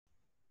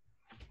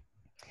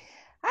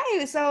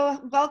Hi, so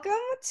welcome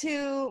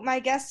to my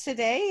guest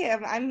today.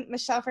 I'm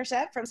Michelle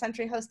Frechette from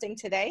Century Hosting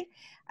today,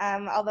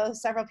 although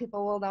several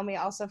people will know me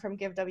also from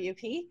Give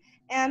WP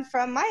and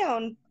from my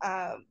own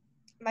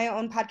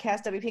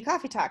podcast, WP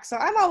Coffee Talk. So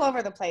I'm all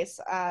over the place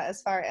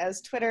as far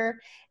as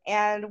Twitter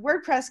and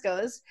WordPress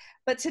goes.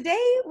 But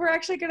today we're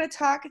actually going to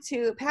talk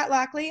to Pat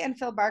Lockley and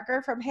Phil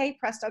Barker from Hey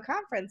Pressto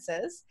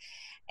Conferences.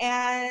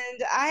 And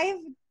I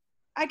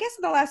guess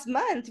in the last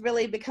month,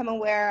 really become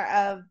aware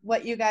of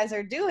what you guys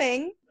are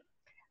doing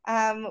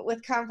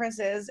with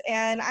conferences,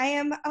 and I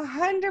am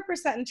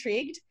 100%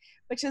 intrigued,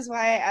 which is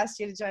why I asked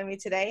you to join me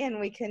today, and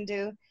we can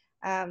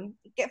find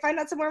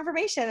out some more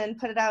information and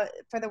put it out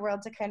for the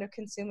world to kind of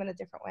consume in a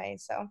different way.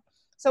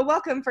 So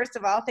welcome, first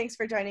of all. Thanks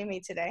for joining me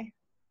today.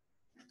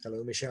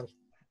 Hello, Michelle.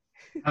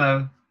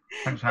 Hello.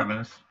 Thanks for having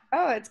us.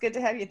 Oh, it's good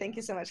to have you. Thank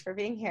you so much for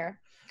being here.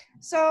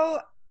 So,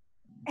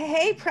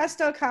 Hey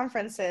Pressto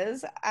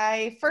Conferences.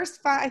 I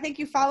think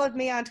you followed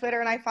me on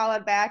Twitter, and I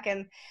followed back,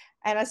 and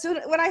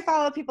when I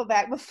follow people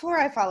back, before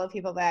I follow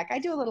people back, I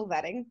do a little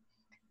vetting.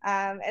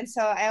 And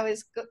so I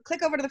always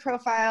click over to the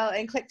profile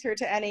and click through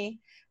to any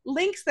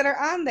links that are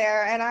on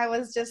there. And I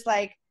was just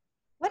like,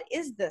 what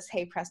is this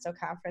Hey Pressto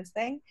conference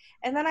thing?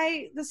 And then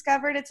I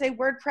discovered it's a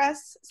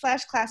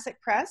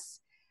WordPress/Classic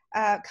Press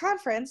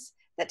conference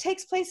that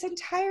takes place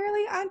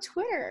entirely on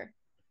Twitter.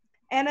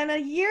 And in a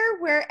year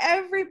where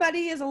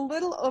everybody is a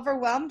little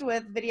overwhelmed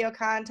with video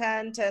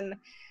content and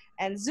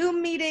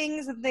Zoom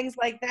meetings and things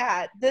like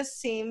that, this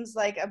seems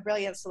like a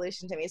brilliant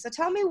solution to me. So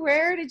tell me,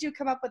 where did you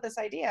come up with this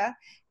idea,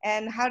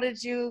 and how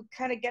did you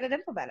kind of get it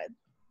implemented?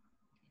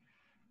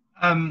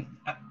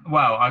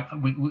 Well,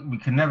 we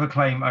can never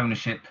claim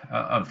ownership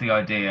of the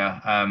idea.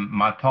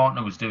 My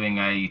partner was doing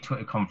a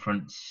Twitter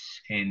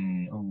conference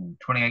in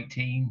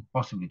 2018,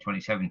 possibly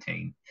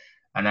 2017.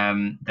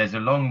 And there's a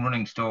long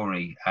running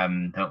story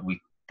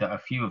that a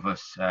few of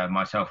us,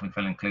 myself and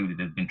Phil included,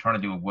 had been trying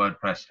to do a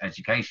WordPress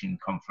education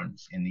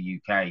conference in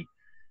the UK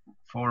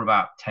for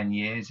about 10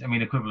 years. I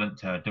mean, equivalent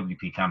to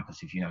WP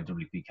Campus, if you know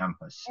WP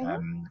Campus.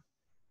 Mm-hmm.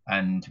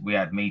 And we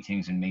had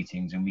meetings, and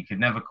we could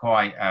never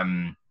quite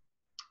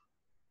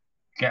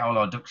get all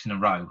our ducks in a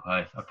row.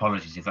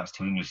 Apologies if that's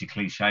too Englishy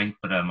cliche,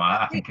 but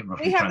I think it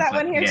roughly translates. We have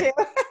that one here too.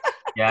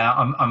 Yeah,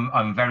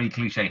 I'm very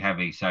cliche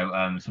heavy, so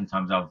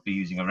sometimes I'll be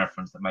using a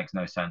reference that makes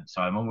no sense.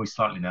 So I'm always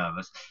slightly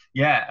nervous.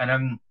 Yeah,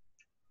 and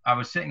I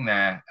was sitting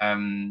there.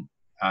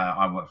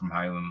 I work from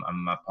home, and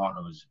my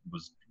partner was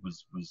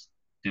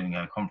doing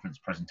a conference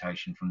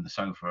presentation from the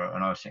sofa,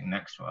 and I was sitting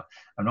next to her.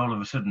 And all of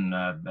a sudden,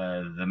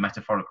 the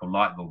metaphorical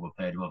light bulb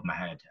appeared above my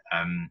head.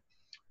 And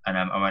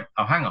I went,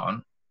 "Oh, hang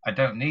on! I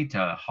don't need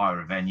to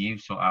hire a venue,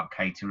 sort out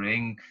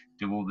catering,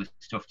 do all this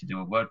stuff to do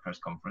a WordPress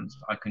conference.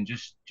 I can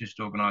just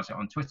organise it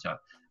on Twitter."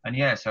 And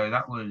so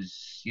that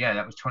was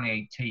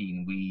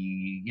 2018.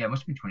 It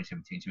must have been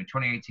 2017. So in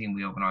 2018,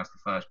 we organised the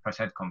first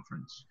PressEd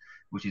conference,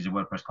 which is a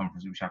WordPress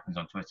conference which happens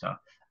on Twitter.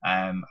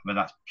 But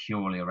that's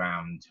purely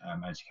around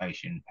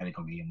education,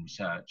 pedagogy, and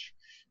research.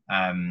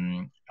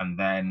 And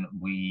then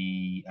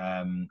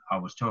I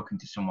was talking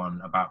to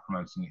someone about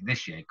promoting it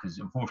this year, because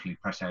unfortunately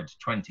PressEd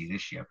 20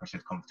 this year,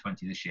 PressEd Conf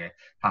 20 this year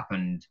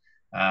happened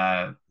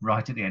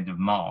right at the end of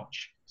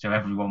March. So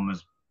everyone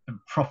was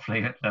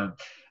properly at the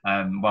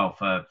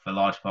for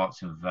large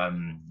parts of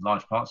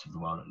the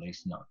world, at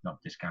least,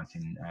 not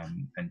discounting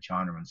and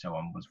China and so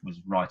on, was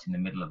right in the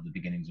middle of the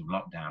beginnings of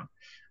lockdown.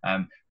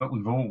 But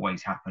we've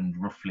always happened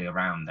roughly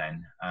around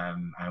then,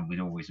 and we'd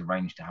always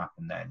arranged to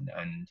happen then.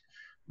 And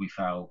we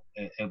felt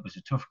it was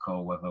a tough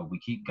call whether we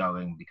keep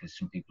going because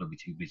some people will be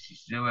too busy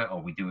to do it,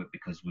 or we do it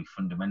because we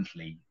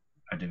fundamentally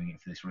are doing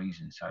it for this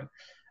reason. So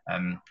I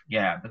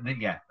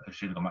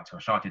should have gone back to where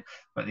I started,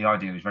 but the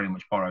idea was very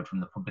much borrowed from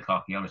the Public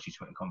Archaeology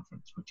Twitter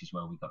conference, which is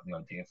where we got the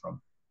idea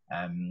from.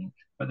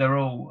 But they're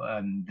all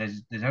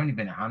there's only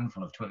been a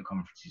handful of Twitter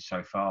conferences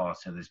so far.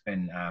 So there's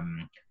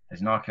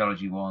an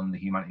archaeology one, the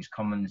Humanities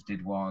Commons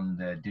did one,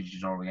 the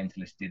Digital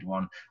Orientalist did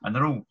one, and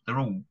they're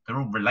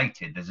all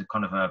related. There's a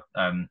kind of a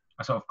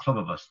sort of club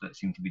of us that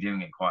seem to be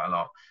doing it quite a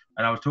lot.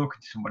 And I was talking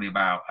to somebody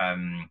about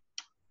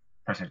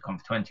PressEd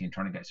Conf 20 and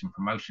trying to get some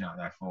promotion out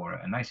there for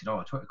it, and they said, "Oh,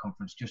 a Twitter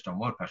conference just on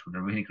WordPress would be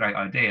a really great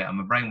idea." And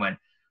my brain went,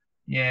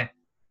 "Yeah,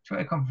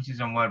 Twitter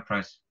conferences on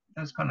WordPress,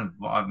 that's kind of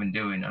what I've been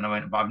doing." And I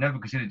went, "But I've never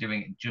considered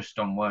doing it just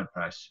on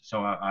WordPress."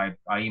 So I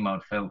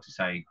emailed Phil to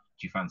say,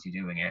 "Do you fancy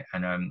doing it?"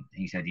 And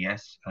he said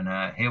yes, and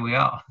here we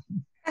are.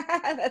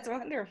 That's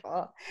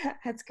wonderful.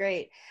 That's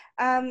great.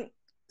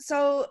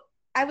 So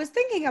I was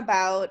thinking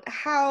about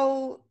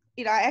how,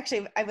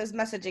 I was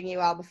messaging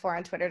you all before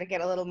on Twitter to get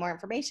a little more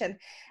information.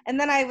 And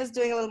then I was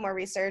doing a little more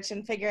research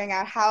and figuring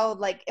out how,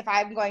 if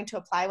I'm going to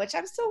apply, which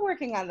I'm still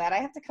working on that. I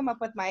have to come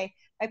up with my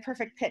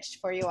perfect pitch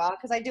for you all,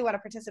 because I do want to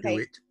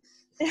participate.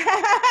 Do it.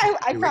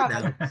 I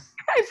promise.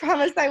 I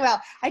promise I will.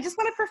 I just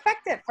want to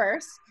perfect it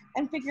first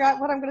and figure out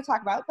what I'm going to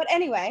talk about. But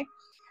anyway,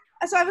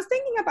 so I was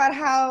thinking about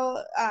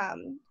how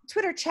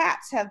Twitter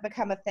chats have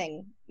become a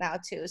thing now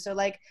too. So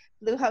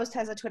Bluehost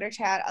has a Twitter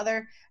chat.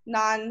 Other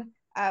non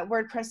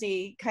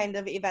WordPressy kind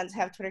of events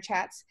have Twitter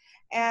chats.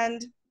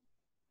 And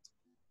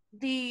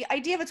the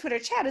idea of a Twitter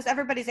chat is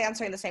everybody's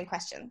answering the same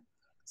question.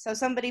 So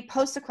somebody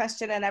posts a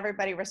question and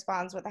everybody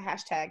responds with a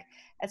hashtag,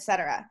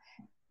 etc.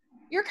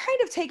 You're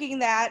kind of taking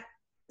that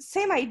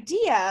same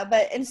idea,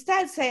 but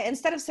instead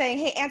of saying,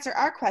 hey, answer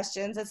our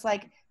questions, it's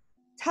like,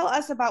 tell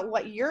us about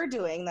what you're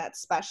doing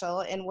that's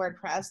special in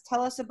WordPress.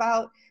 Tell us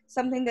about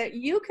something that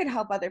you could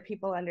help other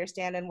people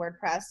understand in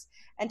WordPress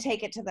and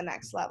take it to the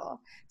next level.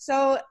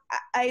 So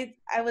I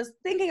was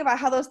thinking about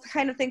how those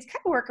kind of things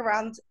kind of work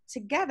around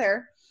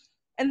together,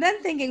 and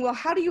then thinking, well,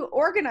 how do you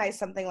organize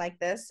something like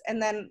this?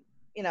 And then,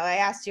 you know, I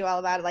asked you all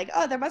about it, like,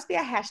 oh, there must be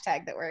a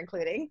hashtag that we're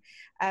including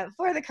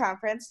for the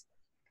conference.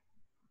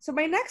 So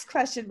my next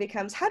question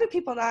becomes, how do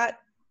people not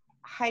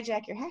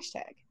hijack your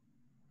hashtag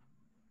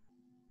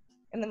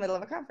in the middle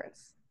of a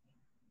conference?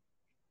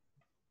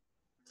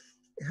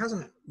 It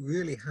hasn't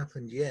really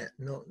happened yet,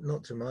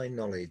 not to my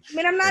knowledge. I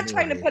mean, I'm not anyway.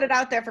 trying to put it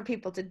out there for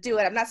people to do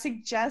it. I'm not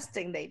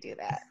suggesting they do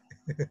that.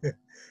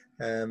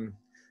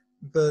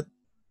 But,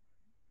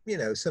 you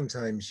know,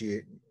 sometimes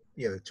you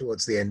know,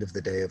 towards the end of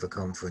the day of a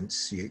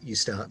conference, you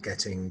start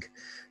getting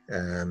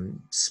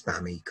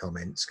spammy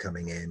comments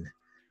coming in.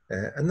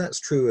 And that's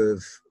true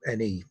of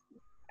any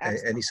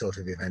sort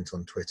of event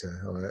on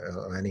Twitter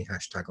or any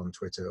hashtag on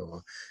Twitter,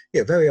 or,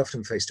 you know, very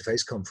often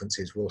face-to-face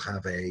conferences will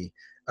have a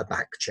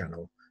back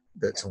channel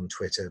that's on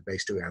Twitter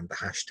based around the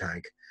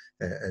hashtag,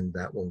 and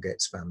that will get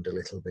spammed a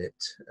little bit.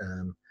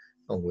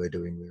 What we're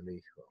doing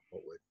really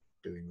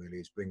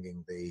is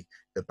bringing the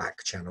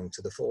back channel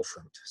to the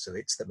forefront, so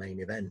it's the main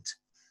event.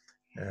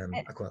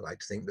 I quite like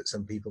to think that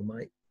some people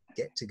might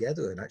get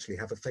together and actually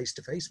have a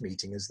face-to-face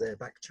meeting as their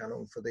back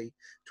channel for the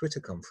Twitter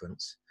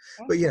conference.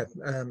 But yeah,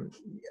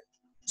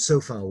 so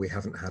far we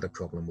haven't had a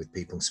problem with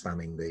people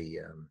spamming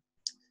the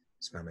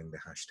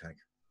hashtag.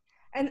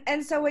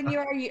 And so when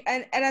you're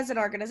and as an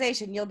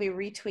organization, you'll be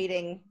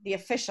retweeting the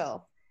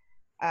official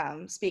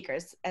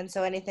speakers, and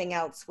so anything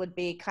else would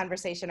be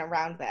conversation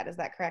around that. Is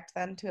that correct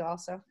then too?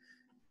 Also,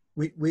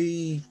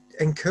 we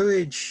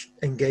encourage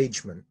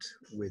engagement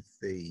with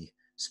the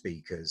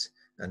speakers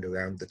and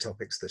around the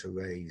topics that are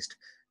raised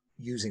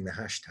using the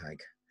hashtag,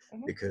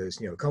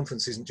 because, you know, a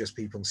conference isn't just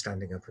people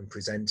standing up and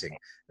presenting.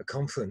 A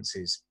conference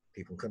is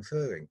people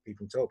conferring,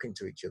 people talking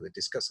to each other,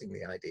 discussing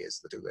the ideas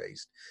that are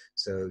raised.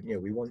 So, you know,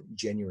 we want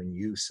genuine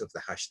use of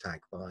the hashtag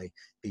by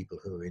people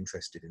who are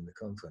interested in the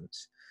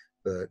conference,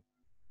 but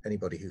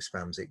anybody who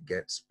spams it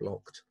gets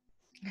blocked.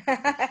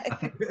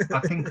 I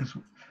think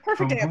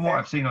from what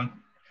I've seen on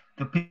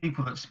the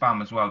people that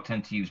spam as well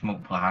tend to use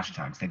multiple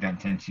hashtags. They don't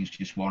tend to use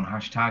just one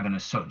hashtag, and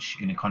as such,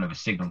 in a kind of a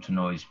signal to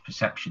noise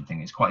perception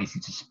thing, it's quite easy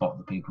to spot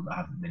the people that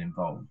haven't been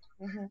involved.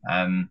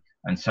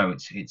 And so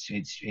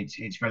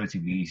it's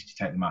relatively easy to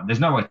take them out. There's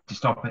no way to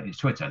stop it. It's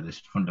Twitter.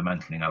 There's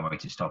fundamentally no way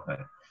to stop it.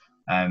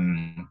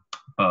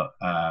 But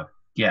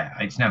yeah,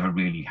 it's never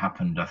really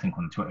happened, I think,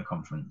 on a Twitter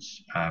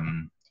conference.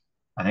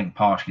 I think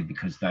partially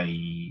because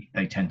they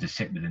tend to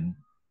sit within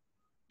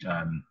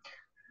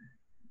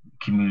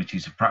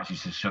communities of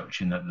practice as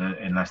such, and that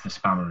unless the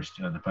spammer is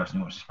the person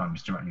who wants to spam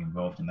is directly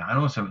involved in that. And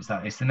also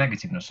it's the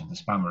negativeness of the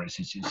spammer.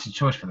 It's a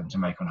choice for them to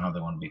make on how they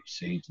want to be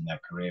perceived in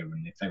their career,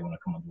 and if they want to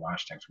come up with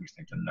hashtags which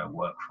they've done no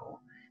work for,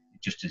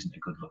 it just isn't a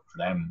good look for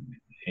them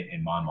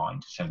in my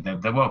mind. So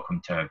they're welcome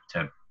to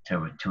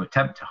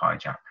attempt to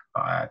hijack,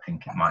 but I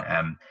think it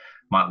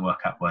might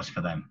work out worse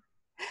for them.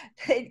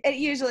 It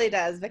usually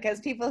does, because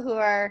people who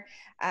are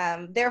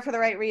there for the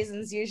right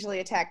reasons usually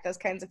attack those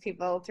kinds of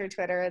people through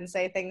Twitter and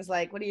say things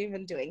like, what are you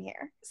even doing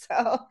here?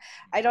 So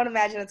I don't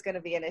imagine it's going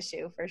to be an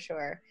issue for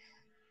sure.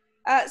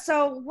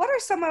 So what are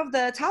some of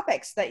the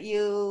topics that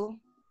you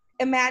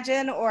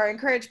imagine or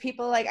encourage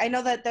people? Like, I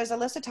know that there's a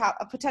list of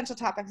potential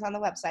topics on the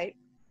website.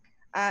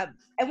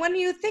 And when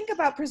you think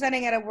about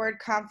presenting at a Word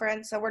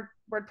conference, a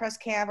WordPress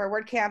camp or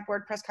WordCamp,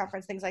 WordPress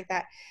conference, things like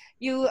that,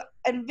 you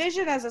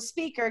envision as a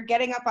speaker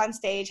getting up on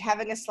stage,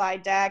 having a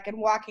slide deck and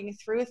walking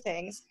through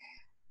things.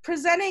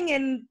 Presenting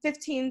in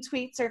 15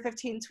 tweets or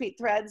 15 tweet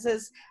threads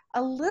is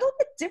a little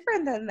bit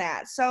different than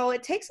that. So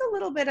it takes a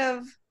little bit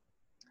of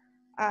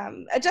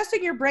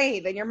adjusting your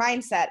brain and your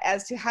mindset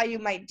as to how you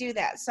might do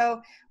that.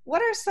 So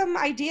what are some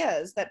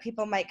ideas that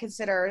people might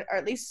consider, or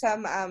at least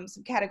some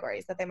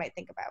categories that they might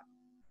think about?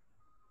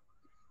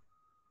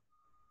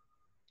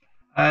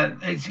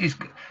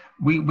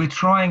 We're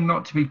trying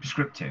not to be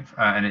prescriptive,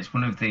 and it's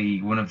one of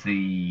the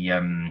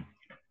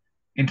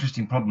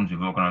interesting problems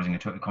with organising a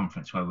Twitter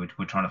conference, where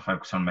we're trying to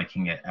focus on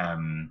making it a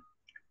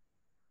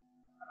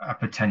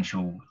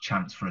potential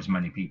chance for as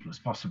many people as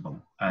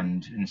possible,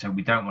 and so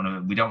we don't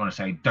want to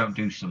say don't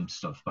do some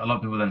stuff, but a lot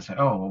of people then say,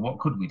 oh well, what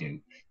could we do?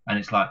 And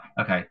it's like,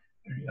 okay,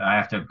 I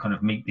have to kind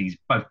of meet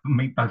both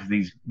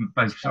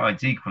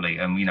sides equally.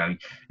 And, you know,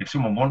 if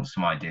someone wants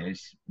some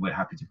ideas, we're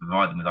happy to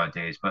provide them with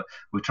ideas, but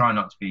we're trying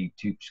not to be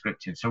too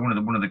prescriptive. So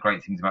one of the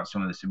great things about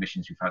some of the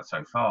submissions we've had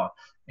so far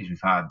is we've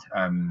had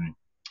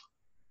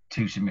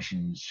 2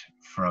 submissions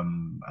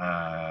from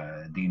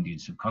the Indian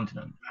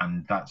subcontinent,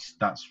 and that's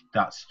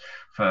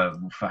for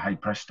Hey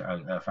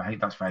Presto, that's for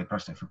Hey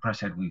Presto. For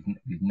Presshead,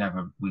 we've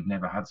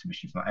never had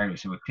submissions from that area,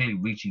 so we're clearly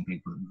reaching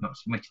people that we've not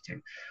submitted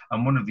to.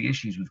 And one of the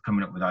issues with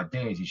coming up with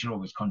ideas is you're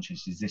always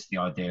conscious, is this the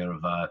idea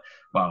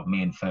of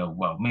me and Phil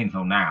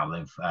now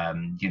live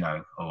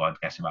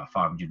I'd guess about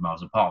 500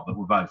 miles apart, but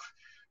we're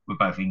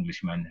both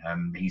Englishmen.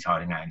 He's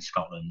hiding out in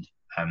Scotland.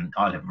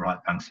 I live right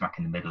bang smack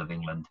in the middle of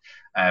England.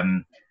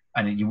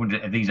 And you wonder,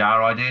 are these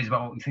our ideas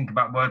about what we think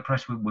about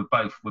WordPress? We're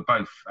both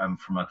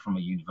from a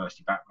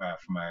university background,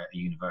 from a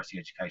university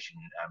education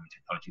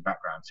technology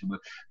background. So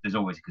there's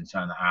always a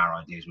concern that our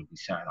ideas would be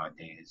certain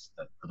ideas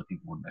that other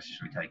people wouldn't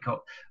necessarily take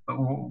up. But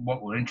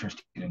what we're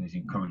interested in is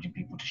encouraging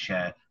people to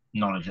share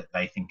knowledge that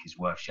they think is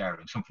worth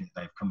sharing, something that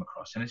they've come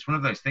across. And it's one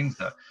of those things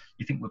that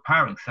you think we're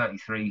powering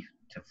 33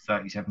 to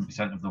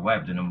 37% of the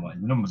web. The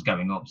number's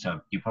going up, so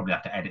you probably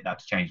have to edit that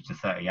to change it to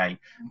 38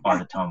 by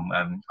the time.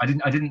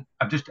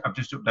 I've just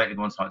updated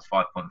one site to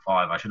 5.5.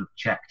 I should have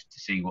checked to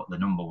see what the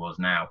number was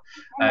now.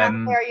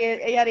 I'm not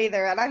there yet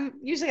either, and I'm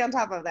usually on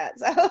top of that.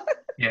 So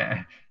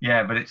yeah,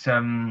 but it's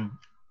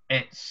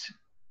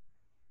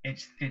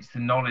the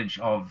knowledge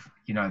of,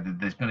 that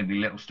there's going to be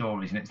little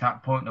stories, and it's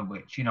that point at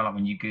which, like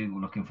when you Google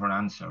looking for an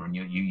answer and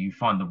you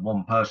find the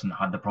one person that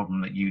had the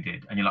problem that you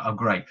did, and you're like, oh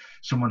great,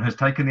 someone has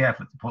taken the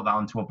effort to put that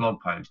onto a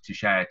blog post to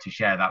share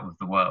that with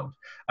the world.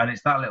 And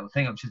it's that little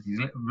thing of just these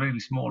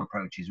really small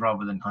approaches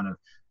rather than kind of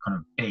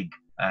big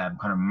kind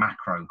of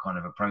macro kind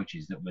of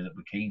approaches that we're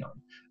keen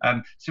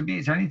on. So be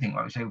it anything,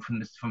 like I say,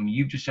 from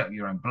you've just set up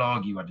your own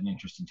blog, you had an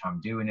interesting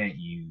time doing it,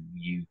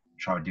 you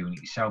try doing it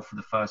yourself for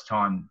the first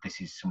time.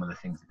 This is some of the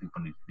things that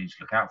people need to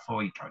look out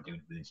for. You try doing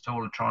it with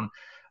Installatron.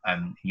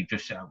 You've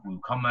just set up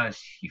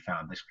WooCommerce. You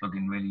found this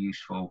plugin really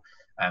useful.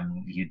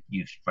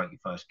 You've wrote your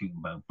first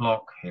Gutenberg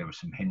block. Here are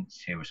some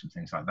hints. Here are some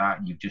things like that.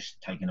 You've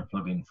just taken a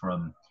plugin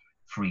from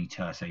free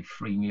to say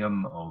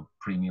freemium or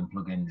premium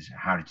plugins.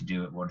 How did you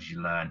do it? What did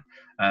you learn?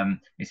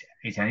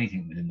 It's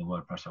anything within the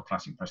WordPress or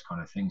Classic Press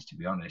kind of things, to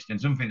be honest. And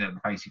something that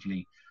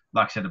basically,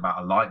 like I said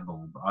about a light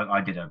bulb,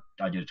 I did a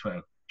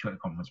Twitter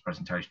conference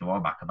presentation a while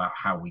back about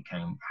how we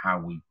came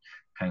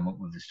up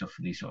with the stuff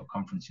for these sort of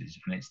conferences.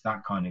 And it's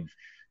that kind of,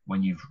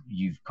 when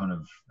you've kind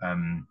of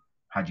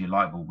had your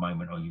light bulb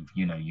moment, or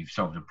you've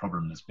solved a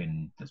problem that's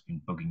been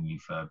bugging you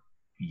for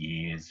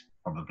years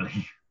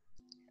probably.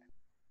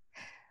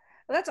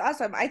 Well, that's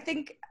awesome. I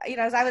think,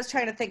 as I was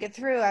trying to think it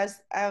through,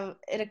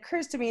 it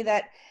occurs to me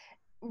that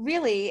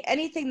really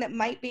anything that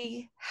might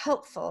be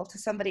helpful to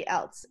somebody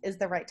else is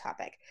the right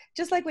topic.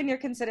 Just like when you're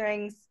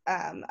considering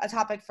a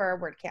topic for a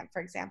WordCamp,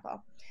 for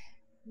example.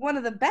 One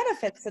of the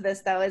benefits to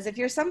this, though, is if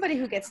you're somebody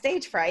who gets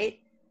stage fright,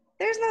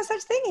 there's no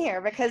such thing here,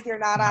 because you're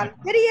not on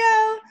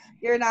video,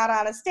 you're not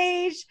on a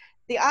stage.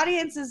 The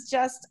audience is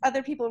just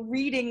other people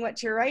reading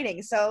what you're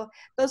writing. So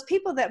those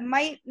people that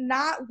might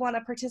not want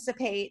to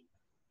participate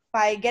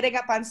by getting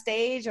up on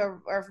stage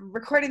or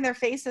recording their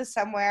faces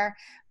somewhere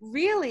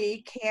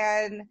really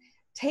can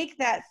take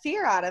that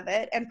fear out of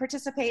it and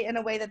participate in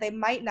a way that they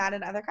might not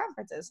in other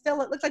conferences.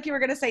 Phil, it looked like you were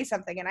going to say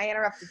something and I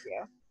interrupted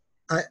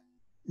you.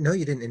 No,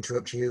 you didn't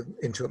interrupt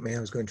me. I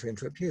was going to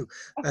interrupt you.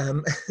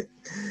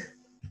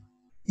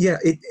 Yeah,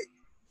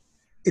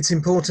 it's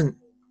important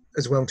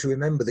as well to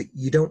remember that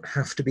you don't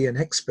have to be an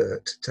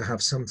expert to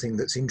have something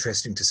that's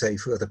interesting to say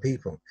for other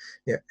people.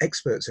 Yeah,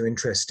 experts are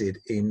interested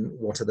in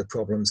what are the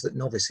problems that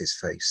novices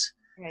face,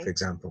 right, for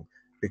example,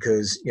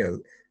 because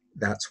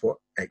that's what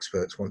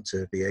experts want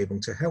to be able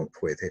to help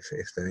with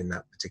if they're in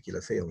that particular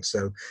field.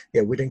 So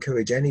yeah, we'd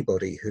encourage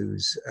anybody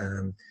who's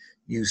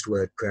used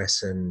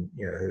WordPress and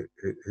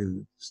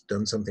who's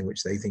done something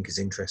which they think is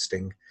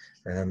interesting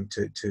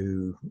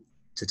to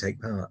take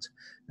part.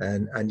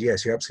 And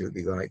yes, you're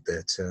absolutely right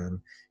that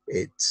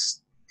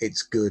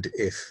it's good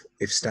if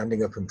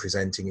standing up and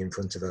presenting in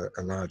front of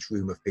a large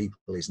room of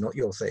people is not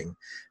your thing,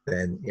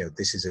 then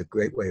this is a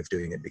great way of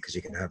doing it, because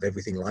you can have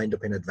everything lined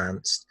up in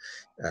advance.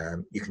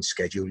 You can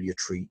schedule your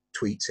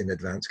tweets in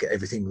advance, get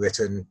everything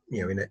written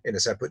in a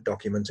separate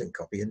document and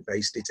copy and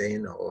paste it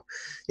in, or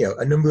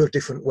a number of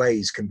different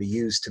ways can be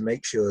used to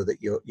make sure that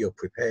you're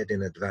prepared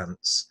in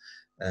advance.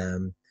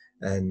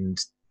 And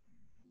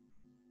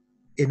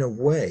in a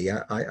way,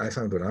 I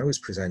found when I was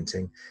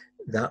presenting,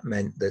 that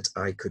meant that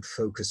I could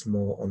focus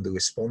more on the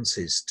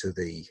responses to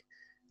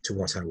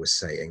what I was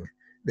saying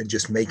than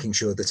just making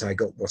sure that I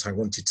got what I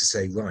wanted to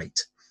say right.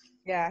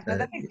 Yeah, no,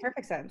 that makes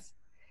perfect sense.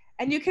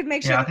 And you could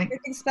make sure that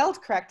everything's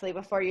spelled correctly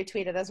before you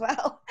tweet it as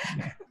well.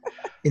 Yeah.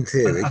 In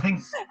theory. I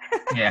think,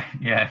 yeah.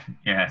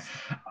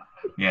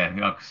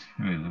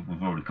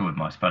 We've already covered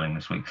my spelling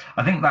this week.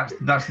 I think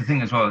that's the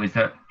thing as well, is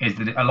that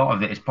a lot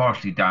of it is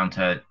partially down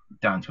to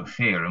a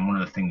fear. And one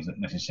of the things that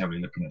necessarily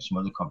looking at some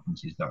other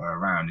conferences that are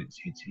around, it's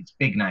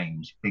big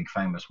names, big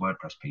famous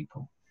WordPress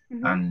people,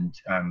 mm-hmm. and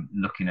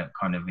looking at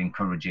kind of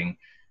encouraging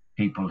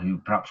people who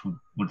perhaps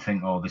would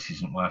think, oh, this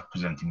isn't worth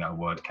presenting at a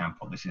WordCamp,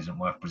 or this isn't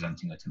worth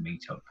presenting at a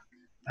meetup.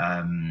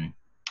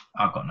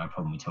 I've got no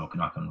problem with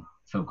talking. I can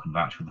Phil can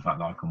vouch for the fact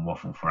that I can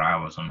waffle for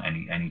hours on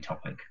any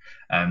topic.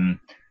 And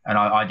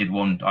I did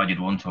one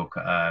talk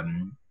at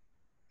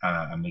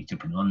a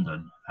meetup in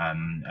London,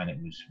 and it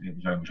was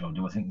very much,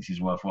 do I think this is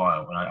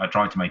worthwhile? And I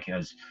tried to make it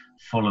as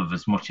full of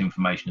as much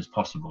information as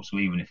possible. So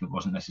even if it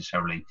wasn't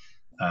necessarily,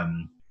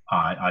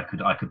 I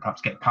could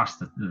perhaps get past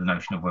the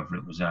notion of whether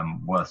it was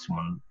worth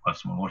someone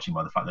watching,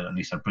 by the fact that at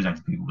least I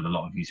presented people with a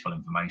lot of useful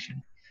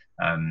information.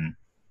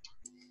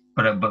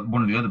 But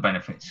one of the other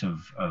benefits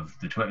of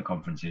the Twitter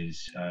conference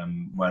is,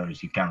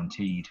 whereas you're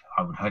guaranteed,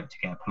 I would hope to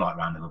get a polite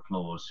round of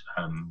applause,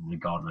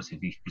 regardless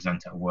if you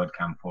present at a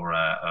WordCamp or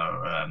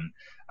a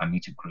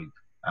meetup group.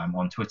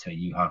 On Twitter,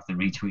 you have the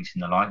retweets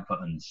and the like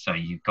buttons, so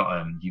you've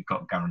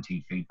got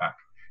guaranteed feedback,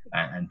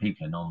 and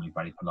people are normally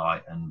very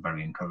polite and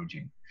very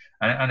encouraging.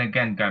 And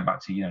again, going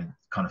back to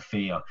kind of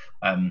fear,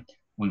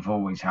 we've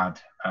always had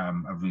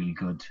a really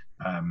good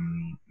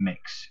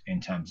mix in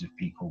terms of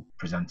people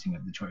presenting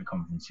at the Twitter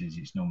conferences.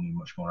 It's normally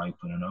much more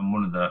open. And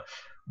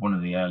one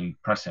of the early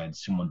press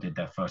eds, someone did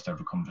their first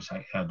ever conference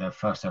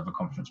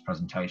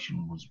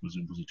presentation was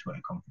a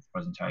Twitter conference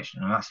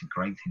presentation, and that's a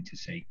great thing to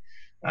see.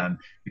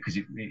 Because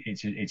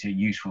it's a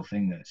useful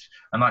thing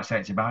and like I say,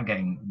 it's about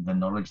getting the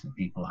knowledge that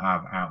people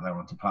have out there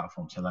onto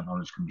platforms, so that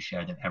knowledge can be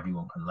shared and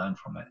everyone can learn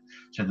from it.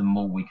 So the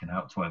more we can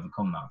help to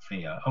overcome that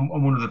fear, and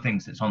one of the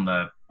things that's on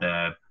the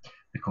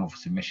call for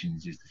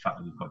submissions is the fact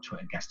that we've got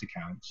Twitter guest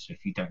accounts. So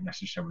if you don't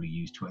necessarily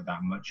use Twitter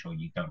that much, or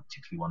you don't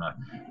particularly want to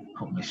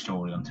put this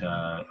story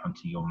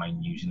onto your main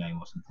username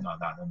or something like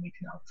that, then we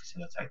can help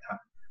facilitate that.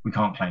 We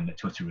can't claim that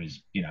Twitter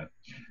is,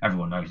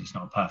 everyone knows it's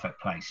not a perfect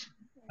place.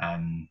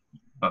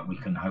 But we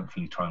can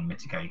hopefully try and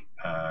mitigate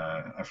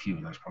a few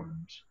of those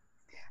problems.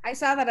 I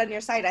saw that on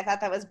your site. I thought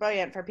that was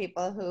brilliant for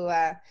people who,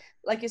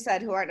 like you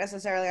said, who aren't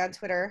necessarily on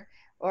Twitter,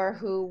 or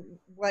who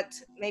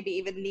maybe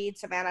even need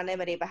some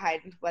anonymity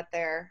behind what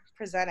they're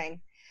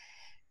presenting.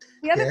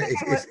 The other thing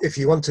if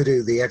you want to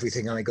do the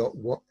everything I got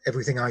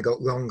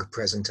wrong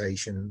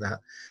presentation, that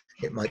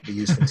it might be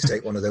useful to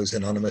take one of those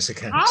anonymous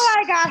accounts. Oh,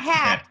 I got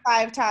hacked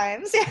 5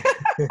 times.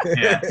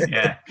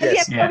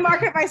 Yes. I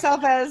market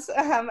myself as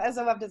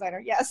a web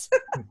designer. Yes.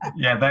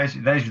 Yeah,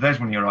 there's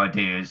one of your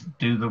ideas.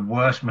 Do the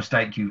worst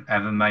mistake you've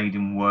ever made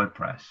in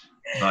WordPress.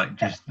 Like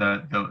just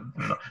the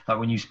like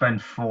when you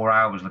spend 4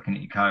 hours looking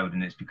at your code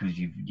and it's because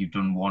you've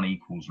done 1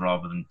 equals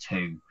rather than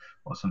 2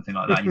 or something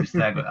like that. You just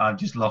there, I've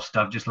just lost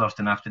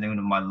an afternoon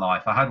of my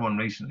life. I had one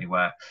recently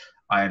where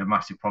I had a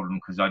massive problem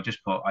because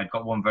I'd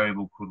got one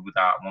variable called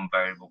without, one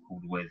variable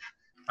called with,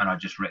 and I'd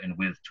just written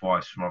with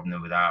twice rather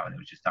than without, and it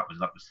was just that was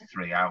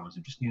 3 hours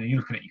of just you're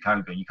looking at your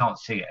code and you can't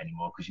see it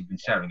anymore because you've been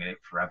staring at it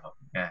forever.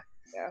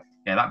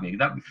 Yeah, that'd be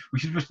we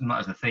should listen to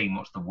that as a theme.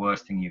 What's the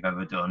worst thing you've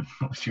ever done?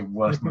 What's your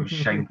worst, most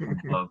shameful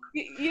bug?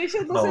 You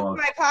should listen to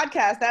my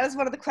podcast. That is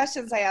one of the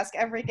questions I ask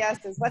every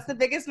guest: is what's the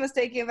biggest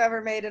mistake you've ever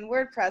made in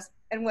WordPress,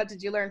 and what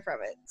did you learn from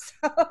it?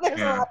 So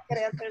there's a lot of good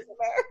answers in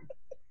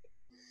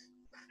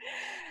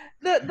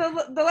there.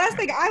 The last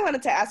thing I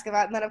wanted to ask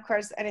about, and then of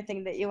course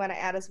anything that you want to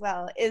add as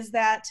well, is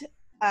that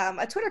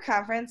a Twitter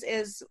conference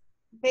is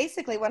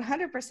basically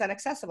 100%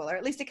 accessible, or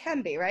at least it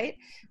can be, right?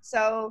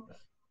 So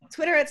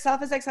Twitter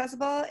itself is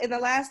accessible.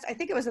 I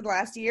think it was in the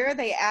last year,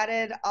 they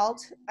added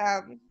alt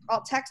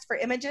text for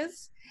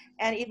images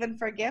and even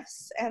for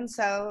GIFs. And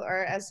so,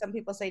 or as some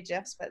people say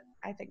GIFs, but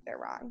I think they're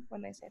wrong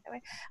when they say it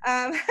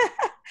that way.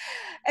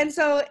 And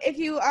so if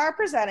you are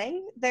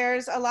presenting,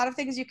 there's a lot of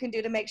things you can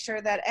do to make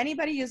sure that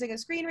anybody using a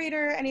screen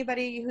reader,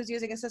 anybody who's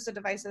using assistive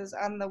devices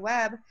on the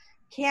web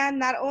can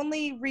not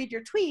only read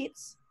your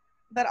tweets,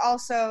 but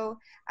also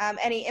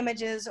any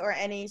images or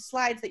any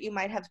slides that you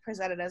might have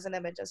presented as an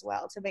image as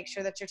well, to make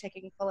sure that you're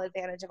taking full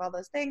advantage of all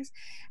those things.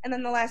 And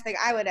then the last thing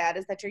I would add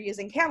is that you're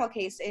using camel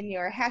case in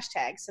your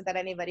hashtags, so that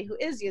anybody who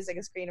is using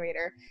a screen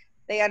reader,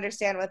 they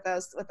understand what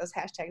those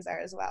hashtags are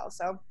as well.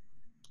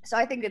 So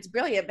I think it's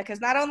brilliant,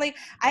 because not only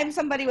I'm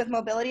somebody with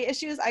mobility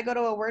issues, I go to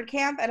a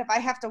WordCamp, and if I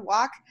have to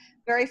walk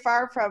very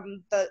far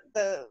from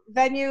the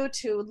venue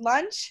to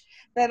lunch,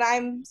 then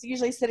I'm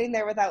usually sitting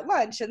there without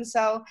lunch. And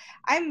so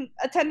I'm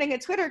attending a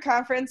Twitter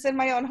conference in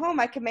my own home.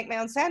 I can make my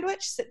own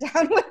sandwich, sit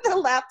down with the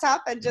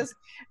laptop, and just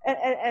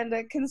and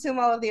consume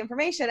all of the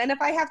information. And if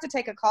I have to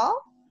take a call,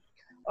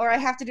 or I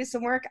have to do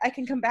some work, I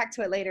can come back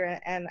to it later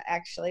and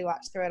actually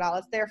watch through it all.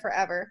 It's there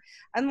forever.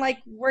 Unlike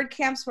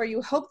WordCamps, where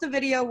you hope the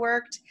video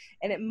worked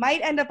and it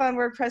might end up on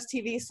WordPress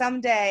TV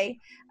someday,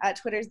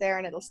 Twitter's there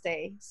and it'll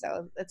stay.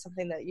 So it's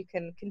something that you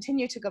can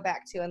continue to go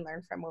back to and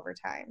learn from over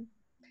time.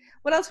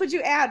 What else would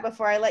you add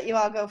before I let you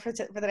all go for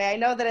the day? I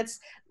know that it's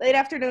late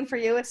afternoon for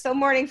you. It's still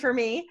morning for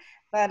me.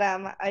 But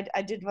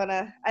I did want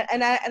to,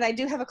 and I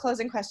do have a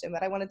closing question,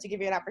 but I wanted to give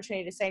you an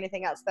opportunity to say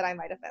anything else that I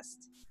might have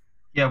missed.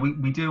 Yeah,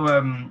 we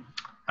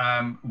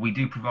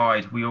do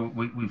provide,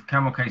 we've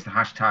camel cased the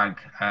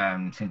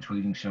hashtag since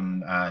reading some,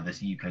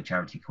 there's a UK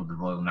charity called the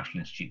Royal National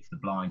Institute for the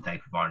Blind. They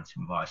provided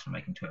some advice on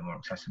making Twitter more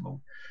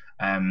accessible.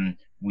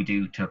 We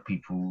do, to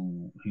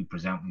people who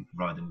present, we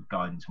provide them with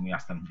guidance, and we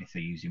ask them if they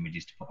use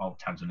images to put alt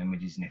tags on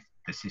images, and if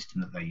the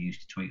system that they use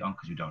to tweet on,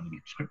 because we don't want to be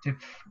prescriptive.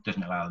 It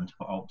doesn't allow them to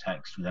put alt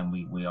text. Then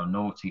we are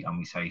naughty and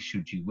we say,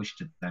 should you wish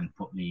to then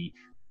put the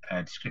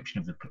description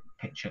of the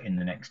picture in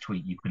the next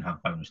tweet, you can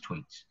have bonus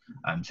tweets.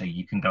 So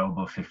you can go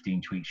above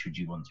 15 tweets should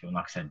you want to. And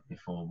like I said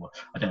before, well,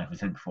 I don't know if I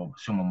said before, but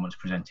someone once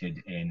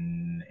presented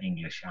in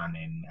English and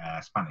in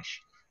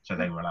Spanish, so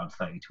they were allowed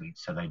 30 tweets.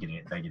 So they did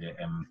it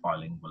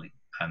bilingually.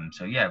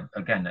 So yeah,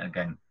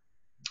 again.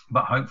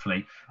 But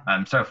hopefully,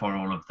 so far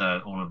all of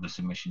the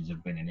submissions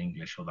have been in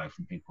English, although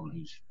from people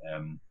whose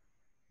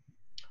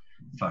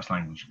first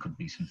language could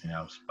be something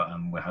else. But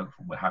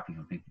we're happy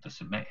for people to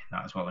submit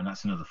that as well, and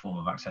that's another form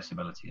of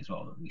accessibility as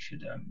well that we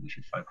should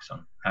focus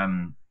on.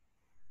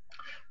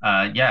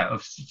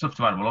 Of stuff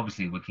to add. Well,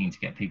 obviously we're keen to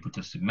get people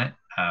to submit.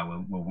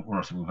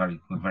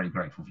 We're very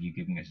grateful for you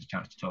giving us a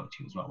chance to talk to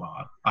you as well.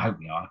 Well, I hope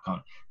we are. I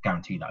can't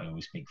guarantee that I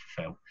always speak for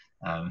Phil,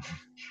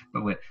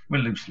 but we're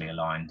loosely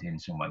aligned in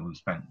some way. We've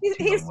spent.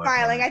 He's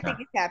smiling. I think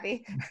he's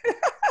happy.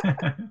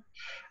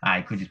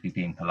 He could just be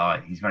being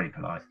polite. He's very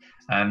polite.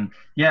 And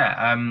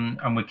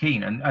we're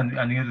keen. And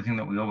the other thing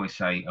that we always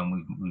say,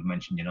 and we've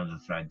mentioned in other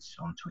threads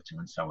on Twitter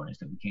and so on, is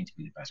that we're keen to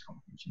be the best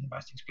conference and the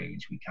best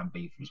experience we can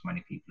be for as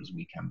many people as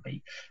we can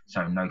be.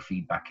 So no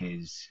feedback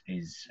is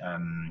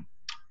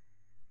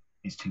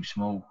too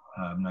small.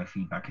 No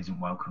feedback isn't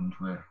welcomed.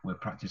 We're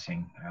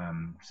practicing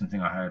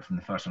something I heard from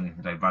the first one the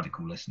other day: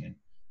 radical listening,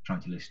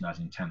 trying to listen as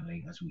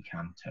intently as we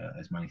can to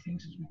as many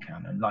things as we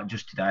can. And like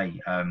just today,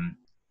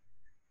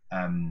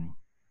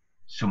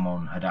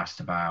 someone had asked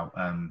about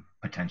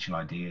potential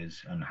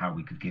ideas and how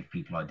we could give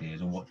people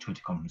ideas or what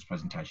Twitter conference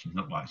presentations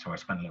look like. So I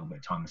spent a little bit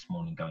of time this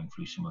morning going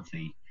through some of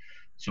the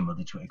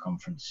Twitter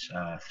conference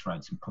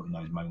threads and putting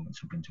those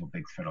moments up into a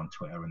big thread on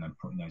Twitter and then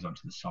putting those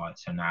onto the site.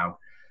 So now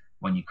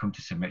when you come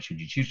to submit, should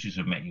you choose to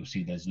submit, you'll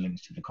see there's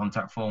links to the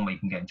contact form where you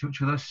can get in touch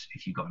with us.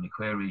 If you've got any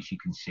queries, you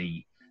can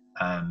see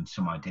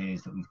some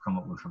ideas that we've come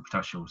up with for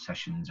potential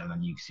sessions, and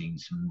then you've seen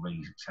some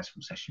really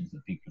successful sessions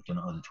that people have done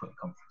at other Twitter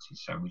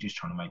conferences. So we're just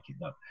trying to make it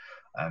that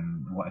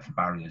whatever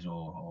barriers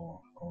or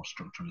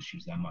structural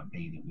issues there might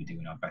be, that we're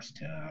doing our best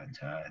to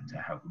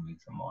help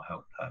remove them or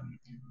help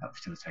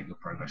facilitate your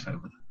progress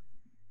over them.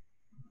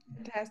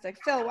 Fantastic.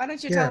 Phil, why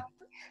don't you tell us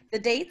the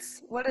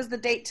dates? What is the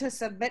date to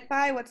submit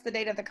by? What's the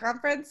date of the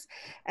conference?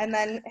 And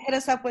then hit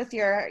us up with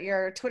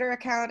your Twitter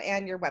account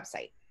and your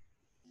website.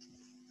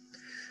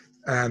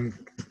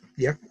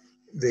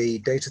 The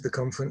date of the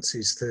conference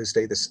is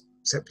Thursday,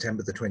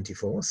 September the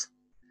 24th.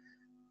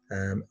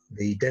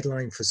 The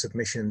deadline for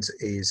submissions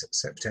is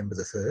September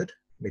the 3rd,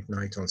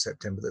 midnight on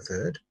September the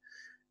 3rd.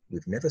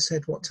 We've never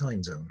said what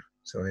time zone,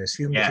 so I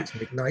assume that it's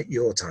midnight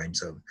your time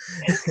zone.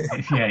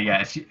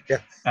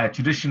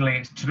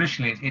 Traditionally,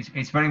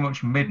 it's very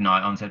much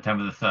midnight on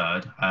September the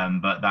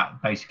 3rd, but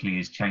that basically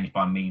is changed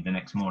by me the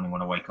next morning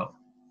when I wake up.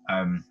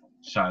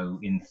 So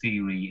in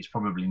theory, it's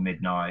probably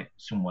midnight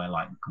somewhere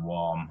like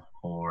Guam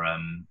or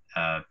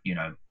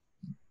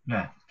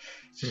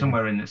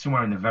somewhere in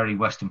the very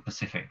Western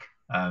Pacific.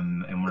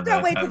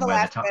 Don't wait till the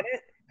last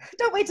minute.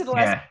 Don't wait till the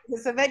last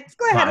minute.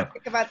 Go ahead and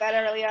think about that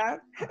early on.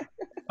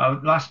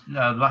 In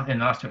the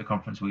last Twitter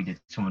conference we did,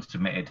 someone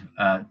submitted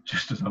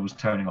just as I was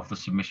turning off the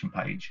submission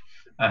page.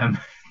 Like,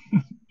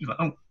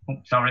 oh,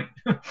 sorry.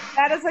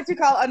 That is what you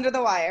call under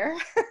the wire.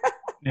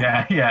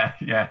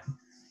 Yeah.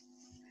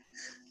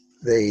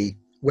 The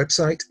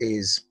website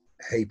is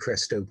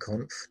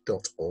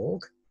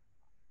heyprestoconf.org.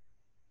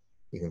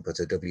 You can put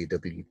a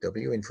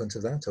www in front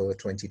of that or a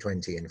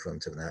 2020 in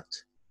front of that.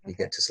 You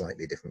get to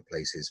slightly different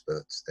places,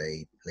 but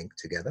they link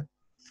together.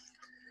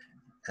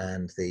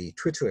 And the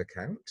Twitter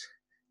account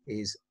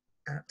is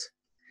at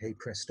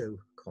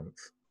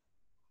heyprestoconf.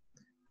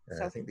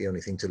 I think the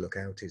only thing to look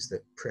out is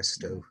that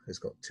Pressto has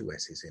got 2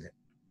 S's in it.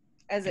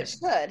 As it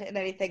should, in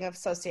anything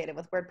associated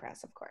with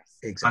WordPress, of course.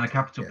 Exactly.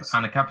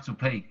 And a capital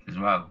P as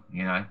well.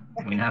 You know,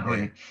 we know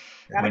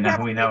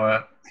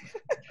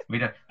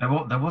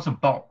there was a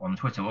bot on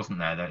Twitter, wasn't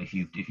there? That if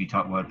you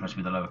type WordPress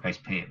with a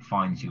lowercase p, it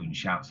finds you and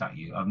shouts at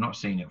you. I've not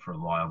seen it for a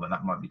while, but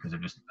that might be because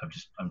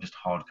I'm just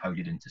hard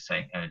coded into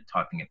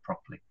typing it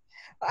properly.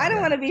 I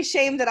don't want to be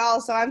shamed at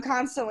all, so I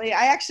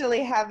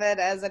actually have it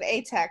as an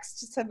A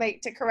text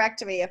to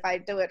correct me if I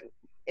do it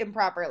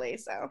improperly.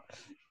 So.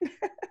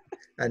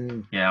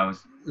 And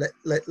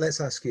let's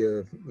ask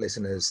your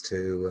listeners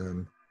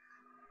to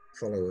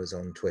follow us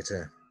on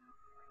Twitter,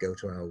 go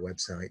to our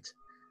website.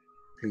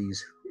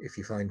 Please, if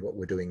you find what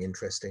we're doing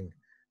interesting,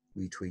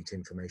 retweet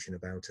information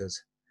about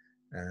us.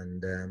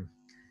 And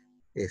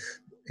if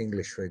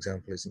English, for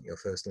example, isn't your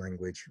first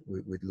language,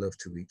 we'd love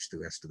to reach the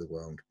rest of the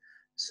world.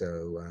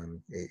 So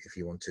if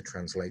you want to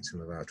translate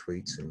some of our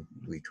tweets and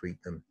retweet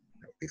them,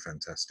 that would be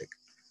fantastic.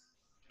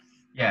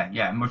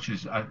 Yeah. Much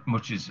as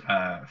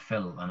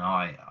Phil and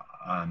I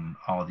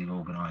are the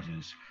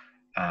organisers,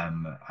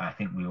 I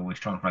think we always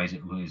try and phrase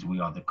it as we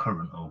are the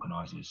current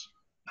organisers,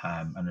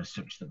 and as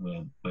such that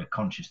we're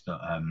conscious that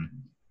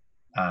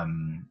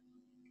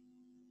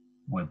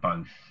we're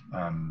both,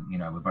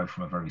 we're both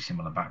from a very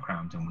similar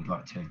background, and we'd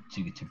like to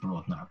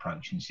broaden that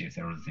approach and see if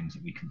there are other things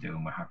that we can do,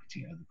 and we're happy to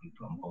get other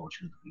people on board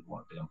should other people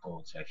want to be on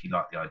board. So if you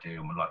like the idea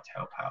and would like to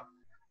help out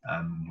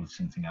with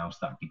something else,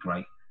 that'd be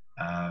great.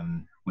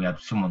 We had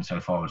someone so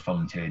far has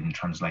volunteered and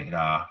translated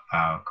our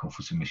call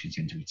for submissions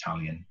into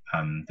Italian.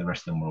 The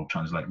rest of them were all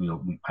translated.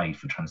 We paid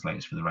for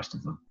translators for the rest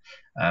of them.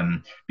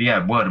 But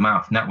yeah, word of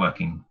mouth,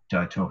 networking,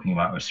 talking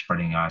about us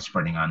spreading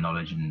our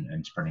knowledge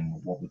and spreading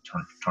what we're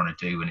trying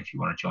to do. And if you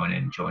want to join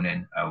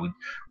in.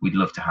 We'd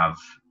love to have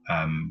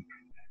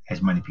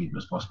as many people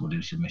as possible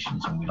do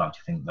submissions, and we like to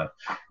think that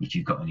if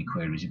you've got any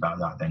queries about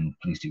that, then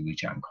please do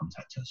reach out and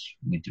contact us.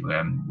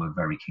 We're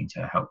very keen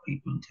to help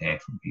people and to hear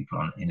from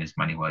people in as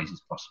many ways as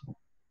possible.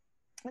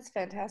 That's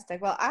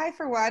fantastic. Well, I,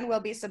 for one,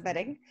 will be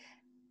submitting.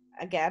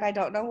 Again, I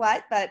don't know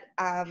what, but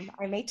I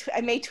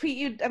may tweet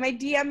you, I may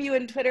DM you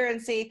in Twitter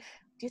and see,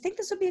 do you think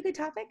this would be a good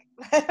topic?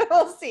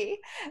 We'll see.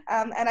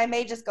 And I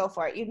may just go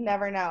for it. You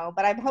never know.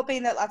 But I'm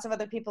hoping that lots of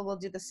other people will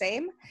do the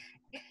same.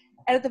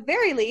 And at the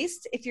very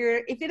least, if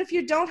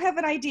you don't have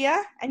an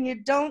idea and you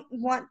don't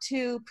want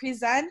to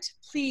present,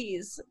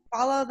 please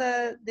follow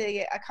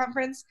the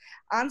conference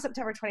on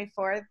September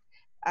 24th.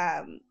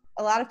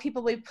 A lot of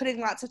people will be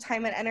putting lots of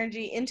time and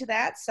energy into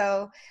that.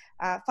 So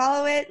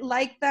follow it,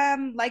 like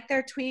them, like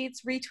their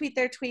tweets, retweet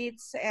their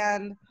tweets,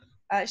 and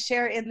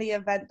share in the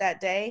event that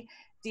day.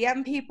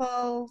 DM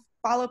people,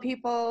 follow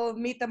people,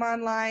 meet them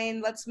online.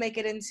 Let's make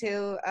it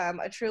into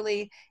a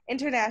truly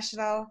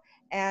international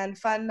and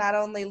fun, not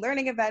only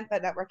learning event,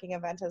 but networking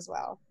event as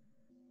well.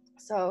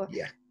 So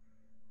yeah,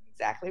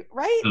 exactly.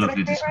 Right? Did I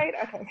say it right?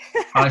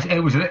 Okay.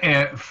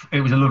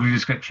 It was a lovely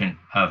description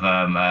of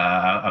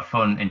a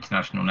fun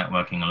international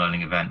networking and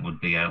learning event. Would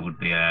be a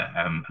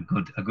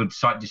good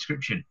site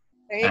description.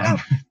 There you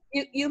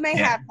go. You may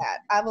have that.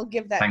 I will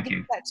give that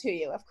to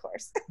you, of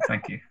course.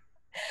 Thank you.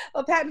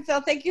 Well, Pat and Phil,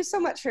 thank you so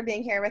much for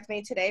being here with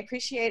me today.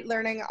 Appreciate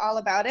learning all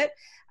about it.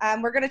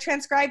 We're going to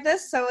transcribe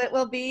this, so it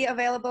will be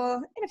available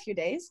in a few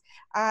days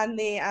on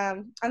the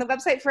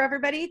website for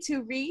everybody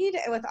to read,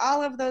 with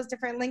all of those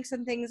different links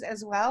and things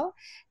as well.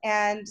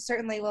 And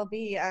certainly we'll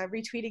be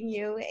retweeting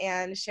you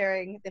and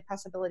sharing the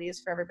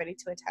possibilities for everybody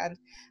to attend.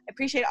 I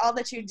appreciate all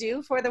that you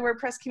do for the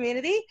WordPress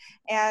community,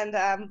 and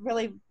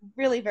really,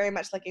 really very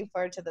much looking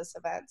forward to this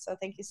event. So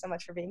thank you so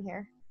much for being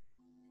here.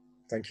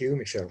 Thank you,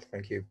 Michelle.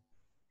 Thank you.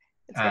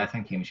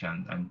 Thank you, Michelle,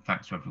 and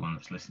thanks to everyone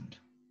that's listened.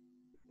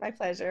 My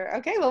pleasure.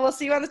 Okay, well, we'll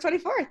see you on the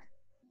 24th.